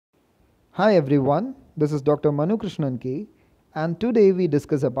Hi everyone, this is Dr. Krishnan.K, and today we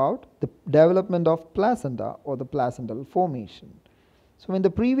discuss about the development of placenta or the placental formation. So in the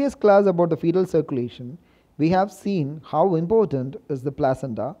previous class about the fetal circulation, we have seen how important is the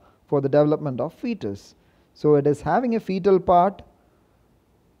placenta for the development of fetus. So it is having a fetal part,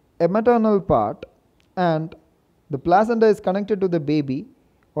 a maternal part, and the placenta is connected to the baby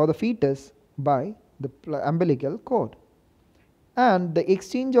or the fetus by the umbilical cord. And the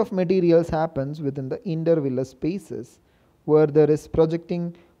exchange of materials happens within the intervillous spaces where there is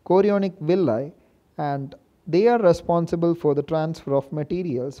projecting chorionic villi, and they are responsible for the transfer of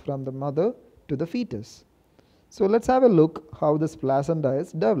materials from the mother to the fetus. So let's have a look how this placenta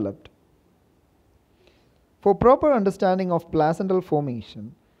is developed. For proper understanding of placental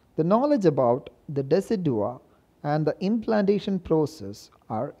formation, the knowledge about the decidua and the implantation process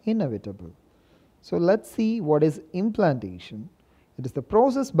are inevitable. So let's see what is implantation. It is the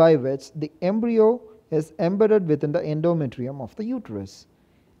process by which the embryo is embedded within the endometrium of the uterus,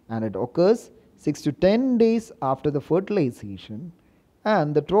 and it occurs 6 to 10 days after the fertilization,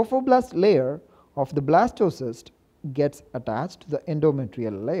 and the trophoblast layer of the blastocyst gets attached to the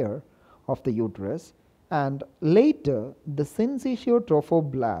endometrial layer of the uterus, and later the syncytial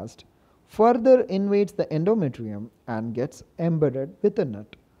trophoblast further invades the endometrium and gets embedded within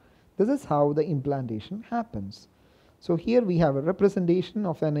it. This is how the implantation happens. So here we have a representation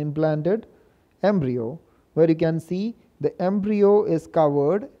of an implanted embryo where you can see the embryo is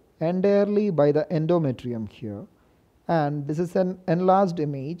covered entirely by the endometrium here, and this is an enlarged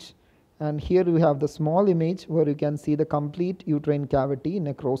image, and here we have the small image where you can see the complete uterine cavity in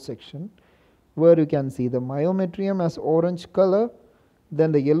a cross section, where you can see the myometrium as orange color,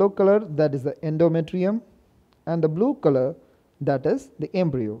 then the yellow color, that is the endometrium, and the blue color, that is the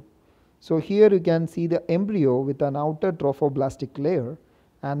embryo. So here you can see the embryo with an outer trophoblastic layer,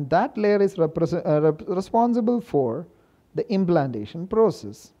 and that layer is responsible for the implantation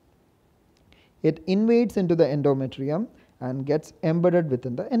process. It invades into the endometrium and gets embedded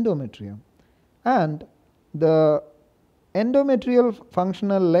within the endometrium, and the endometrial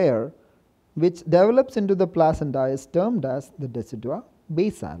functional layer which develops into the placenta is termed as the decidua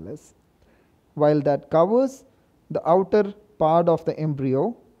basalis, while that covers the outer part of the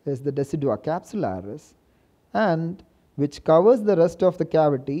embryo is the decidua capsularis, and which covers the rest of the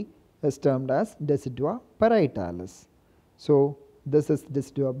cavity is termed as decidua parietalis. So this is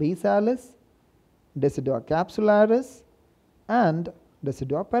decidua basalis, decidua capsularis, and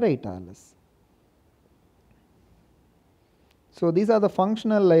decidua parietalis. So these are the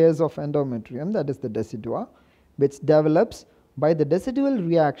functional layers of endometrium, that is the decidua, which develops by the decidual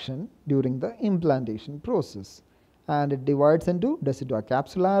reaction during the implantation process, and it divides into decidua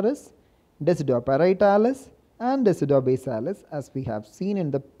capsularis, decidua parietalis, and decidua basalis, as we have seen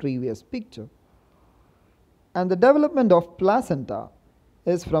in the previous picture. And the development of placenta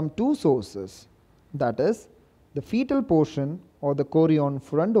is from two sources, that is the fetal portion or the chorion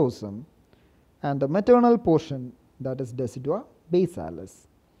frondosum, and the maternal portion, that is decidua basalis,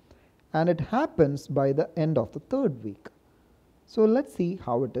 and it happens by the end of the third week. So let's see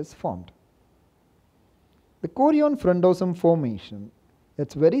how it is formed. The chorion frondosum formation,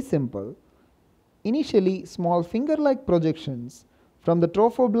 it's very simple. Initially, small finger-like projections from the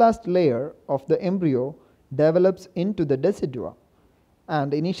trophoblast layer of the embryo develops into the decidua,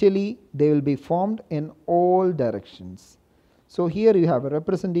 and initially they will be formed in all directions. So here you have a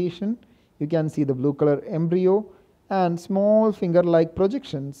representation. You can see the blue color embryo and small finger-like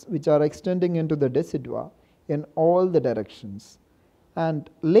projections which are extending into the decidua in all the directions,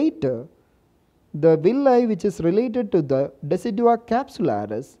 and later the villi which is related to the decidua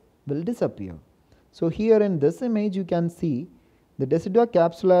capsularis will disappear. So here in this image you can see the decidua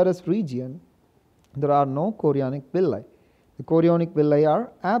capsularis region, there are no chorionic villi. The chorionic villi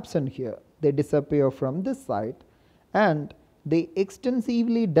are absent here. They disappear from this side, and they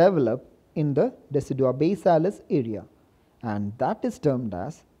extensively develop in the decidua basalis area, and that is termed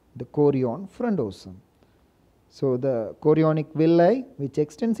as the chorion frondosum. So the chorionic villi which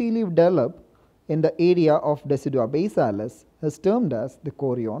extensively develop in the area of decidua basalis is termed as the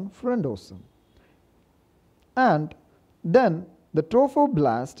chorion frondosum. And then the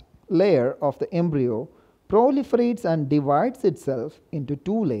trophoblast layer of the embryo proliferates and divides itself into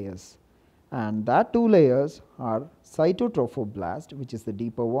two layers, and that two layers are cytotrophoblast, which is the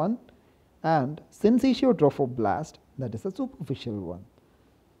deeper one, and syncytial trophoblast, that is the superficial one.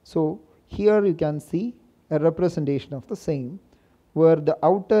 So here you can see a representation of the same, where the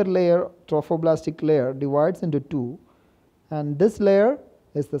outer layer, trophoblastic layer, divides into two, and this layer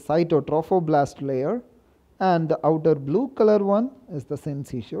is the cytotrophoblast layer, and the outer blue color one is the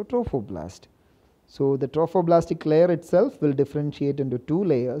syncytial trophoblast. So the trophoblastic layer itself will differentiate into two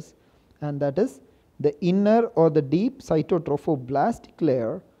layers, and that is the inner or the deep cytotrophoblastic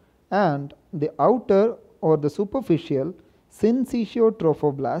layer and the outer or the superficial syncytial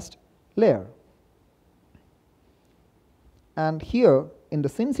trophoblast layer. And here in the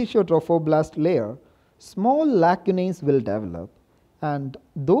syncytial trophoblast layer, small lacunae will develop, and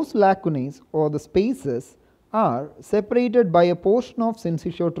those lacunae or the spaces are separated by a portion of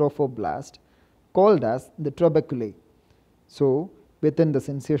syncytial trophoblast called as the trabeculae. So within the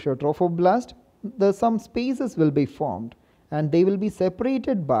syncytial trophoblast, some spaces will be formed, and they will be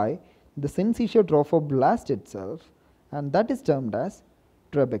separated by the syncytial trophoblast itself, and that is termed as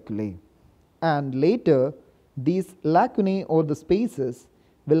trabeculae. And later these lacunae or the spaces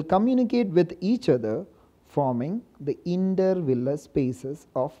will communicate with each other, forming the intervillous spaces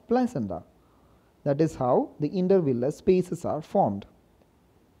of placenta. That is how the intervillous spaces are formed.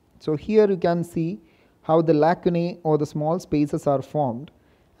 So here you can see how the lacunae or the small spaces are formed,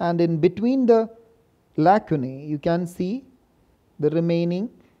 and in between the lacunae you can see the remaining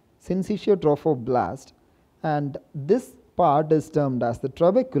syncytial trophoblast, and this part is termed as the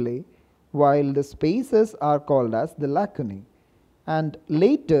trabeculae, while the spaces are called as the lacunae. And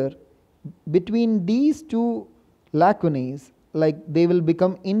later between these two lacunae, they will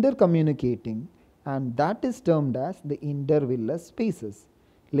become intercommunicating, and that is termed as the intervillous spaces.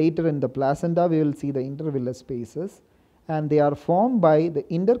 Later in the placenta we will see the intervillous spaces, and they are formed by the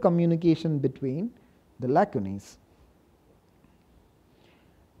intercommunication between the lacunae.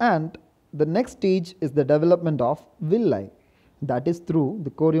 And the next stage is the development of villi. That is through the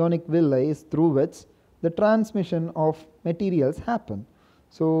chorionic villi is through which the transmission of materials happen.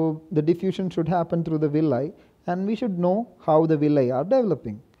 So the diffusion should happen through the villi, and we should know how the villi are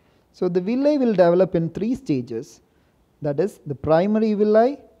developing. So the villi will develop in three stages, that is the primary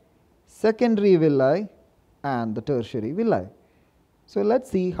villi, secondary villi, and the tertiary villi. So let's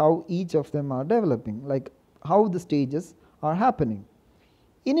see how each of them are developing, like how the stages are happening.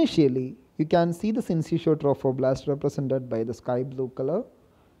 Initially you can see the syncytial trophoblast represented by the sky blue color,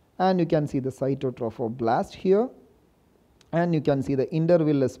 and you can see the cytotrophoblast here, and you can see the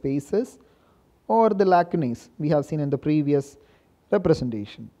intervillous spaces or the lacunae we have seen in the previous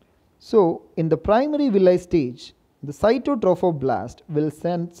representation. So in the primary villi stage, the cytotrophoblast will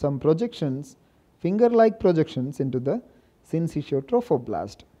send some projections, finger-like projections, into the syncytial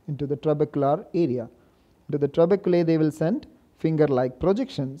trophoblast, into the trabecular area. To the trabeculae they will send finger-like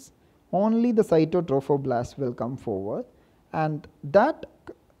projections. Only the cytotrophoblast will come forward, and that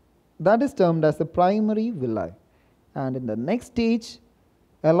is termed as the primary villi. And in the next stage,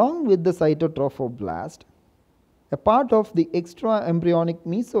 along with the cytotrophoblast, a part of the extra embryonic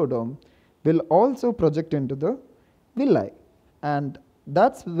mesoderm will also project into the villi, and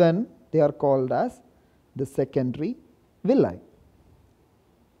that's when they are called as the secondary villi.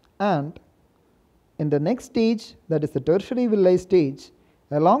 And in the next stage, that is the tertiary villi stage,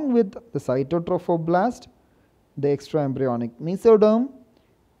 along with the cytotrophoblast, the extra embryonic mesoderm,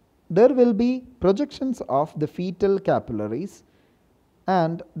 there will be projections of the fetal capillaries,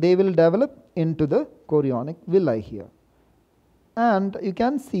 and they will develop into the chorionic villi here. And you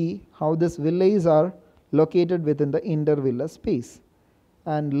can see how these villi are located within the intervillous space,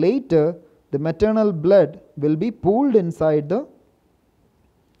 and later the maternal blood will be pooled inside the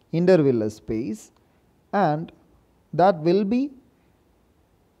intervillous space, and that will be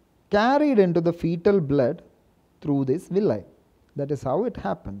carried into the fetal blood through this villi. That is how it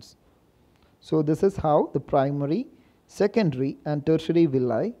happens. So this is how the primary, secondary, and tertiary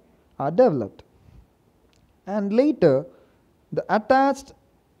villi are developed. And later the attached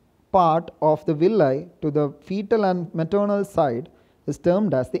part of the villi to the fetal and maternal side is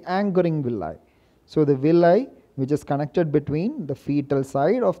termed as the anchoring villi. So the villi which is connected between the fetal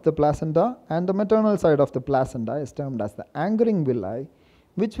side of the placenta and the maternal side of the placenta is termed as the anchoring villi,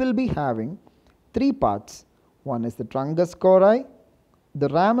 which will be having three parts. One is the truncus cori, the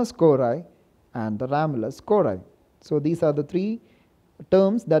ramus cori, and the ramulus cori. So these are the three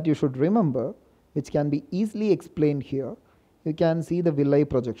terms that you should remember, which can be easily explained here. You can see the villi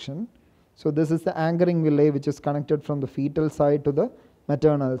projection. So this is the anchoring villi which is connected from the fetal side to the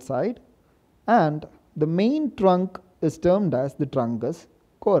maternal side, and the main trunk is termed as the truncus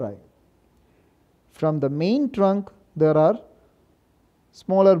cori. From the main trunk there are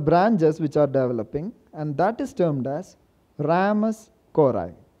smaller branches which are developing, and that is termed as ramus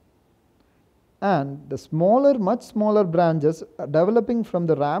cori. And the smaller, much smaller branches developing from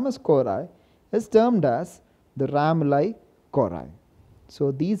the ramus cori is termed as the ramuli cori.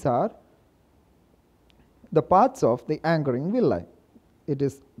 So these are the parts of the anchoring villi. It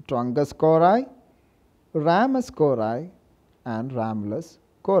is truncus cori, ramus cori and ramulus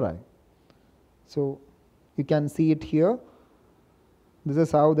cori. So you can see it here. This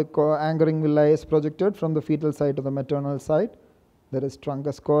is how the anchoring villi is projected from the fetal side to the maternal side. There is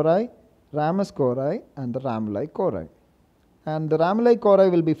truncus cori, ramus cori and the ramuli cori. And the ramuli cori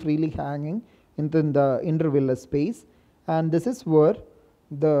will be freely hanging in the intervillus space, and this is where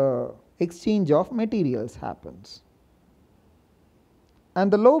the exchange of materials happens.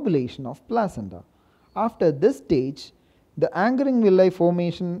 And the lobulation of placenta. After this stage, the anchoring villi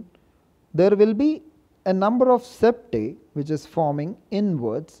formation, there will be a number of septae which is forming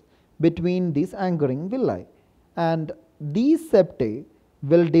inwards between these anchoring villi, and these septae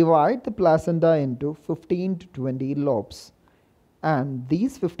will divide the placenta into 15 to 20 lobes, and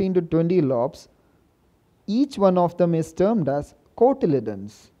these 15 to 20 lobes, each one of them is termed as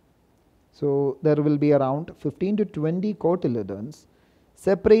cotyledons. So there will be around 15 to 20 cotyledons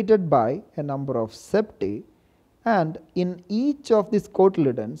separated by a number of septae, and in each of these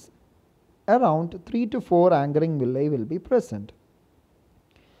cotyledons around 3 to 4 anchoring villi will be present.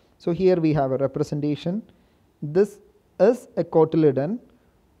 So here we have a representation. This is a cotyledon,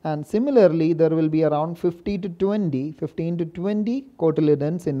 and similarly there will be around 15 to 20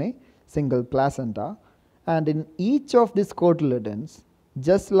 cotyledons in a single placenta, and in each of these cotyledons,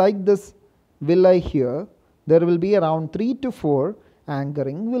 just like this villi here, there will be around 3 to 4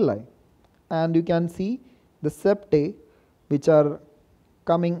 anchoring villi, and you can see the septae which are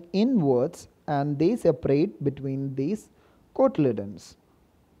coming inwards and they separate between these cotyledons.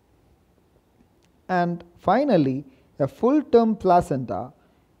 And finally, a full term placenta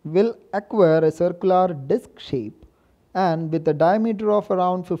will acquire a circular disc shape and with a diameter of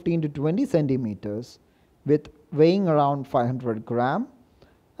around 15 to 20 centimeters, with weighing around 500 gram,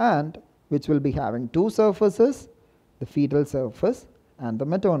 and which will be having two surfaces, the fetal surface and the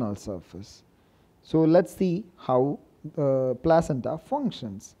maternal surface. So let's see how the placenta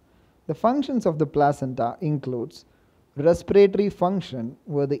functions. The functions of the placenta includes respiratory function,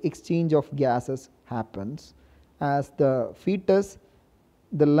 where the exchange of gases happens. As the fetus,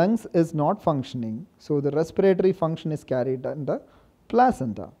 the lungs is not functioning, so the respiratory function is carried in the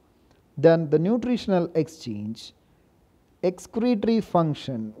placenta. Then the nutritional exchange, excretory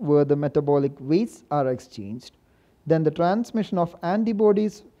function, where the metabolic wastes are exchanged. Then the transmission of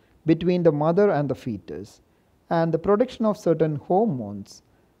antibodies between the mother and the fetus, and the production of certain hormones.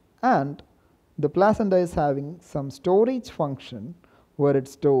 And the placenta is having some storage function, where it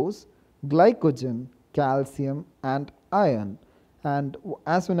stores glycogen, calcium and iron, and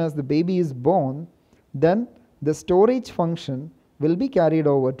as soon as the baby is born, then the storage function will be carried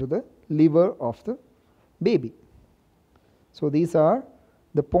over to the liver of the baby. So these are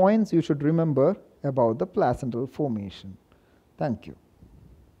the points you should remember about the placental formation. Thank you.